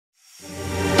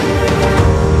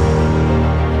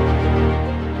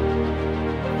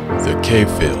Hill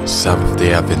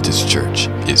SDA Adventist Church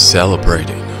is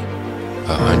celebrating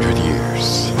 100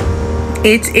 years.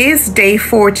 It is day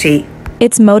 40.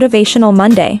 It's Motivational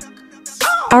Monday.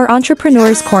 Our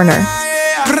Entrepreneur's Corner.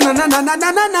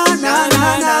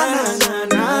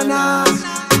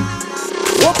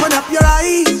 Open up your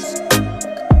eyes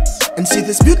and see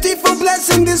this beautiful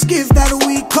blessing, this gift that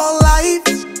we call life.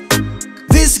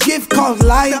 This gift called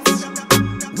life,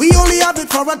 we only have it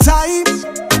for a time.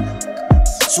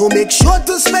 So make sure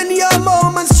to spend your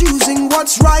moments choosing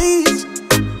what's right.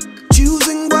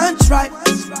 Choosing what's right.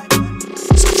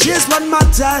 So chase what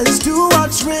matters, do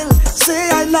what's real. Say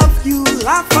I love you,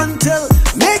 laugh until.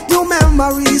 Make new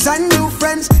memories and new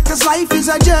friends, cause life is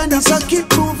a journey, so keep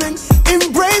moving.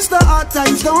 Embrace the hard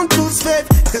times, don't lose faith,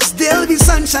 cause there'll be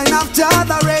sunshine after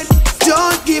the rain.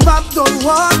 Don't give up, don't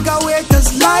walk away,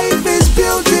 cause life is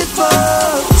beautiful.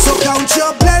 So count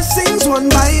your blessings one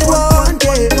by one,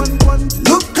 yeah.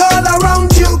 Look all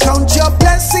around you, count your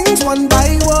blessings one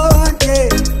by one, yeah.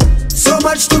 So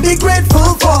much to be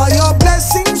grateful for, your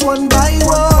blessings one by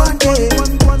one, yeah.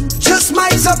 Just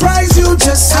might surprise you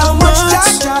just how much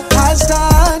God has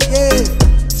done, yeah.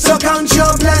 So count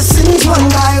your blessings one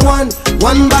by one,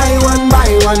 one by one by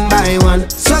one by one.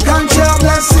 So count your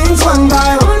blessings one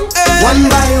by one, one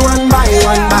by one by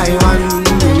one by one.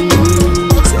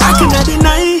 I cannot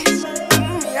deny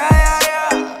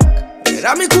that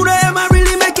I could ever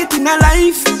really make it in a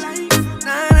life.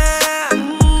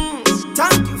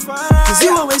 Thank you, Father, cause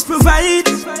you always provide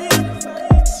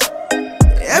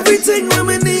everything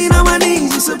we need, our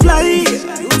needs you supply.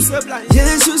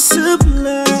 Yes, you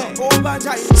supply.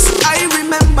 I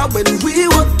remember when we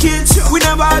were kids, we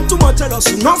never had too much of us,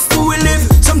 enough food we live.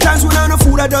 Sometimes we don't have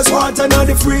food, I just water in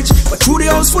the fridge. But through the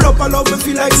house full up of love, we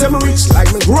feel like some rich.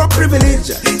 Like me grew up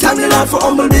privileged. Thank the Lord for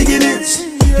humble beginnings.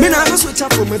 Me not gonna switch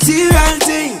up for material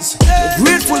things.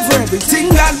 We're grateful for everything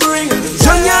God brings.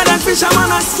 Young yard and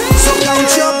fisherman I sing. So count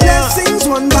your blessings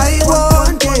one by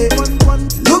one, yeah.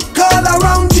 Look all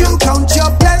around you, count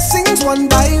your blessings one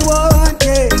by one,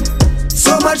 yeah.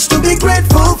 So much to be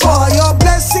grateful for, your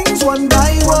blessings one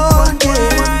by one,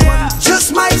 yeah.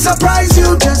 Just might surprise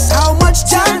you just how much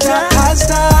God has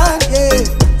done, yeah.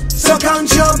 So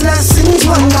count your blessings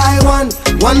one by one,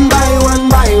 one by one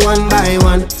by one by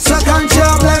one. So count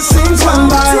your blessings one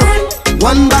by one,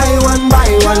 one by one by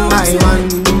one by one.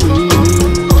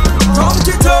 Count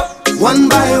it up, one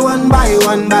by one by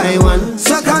one by one.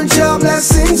 So count your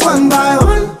blessings one by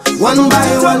one, one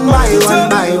by one by one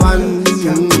by one.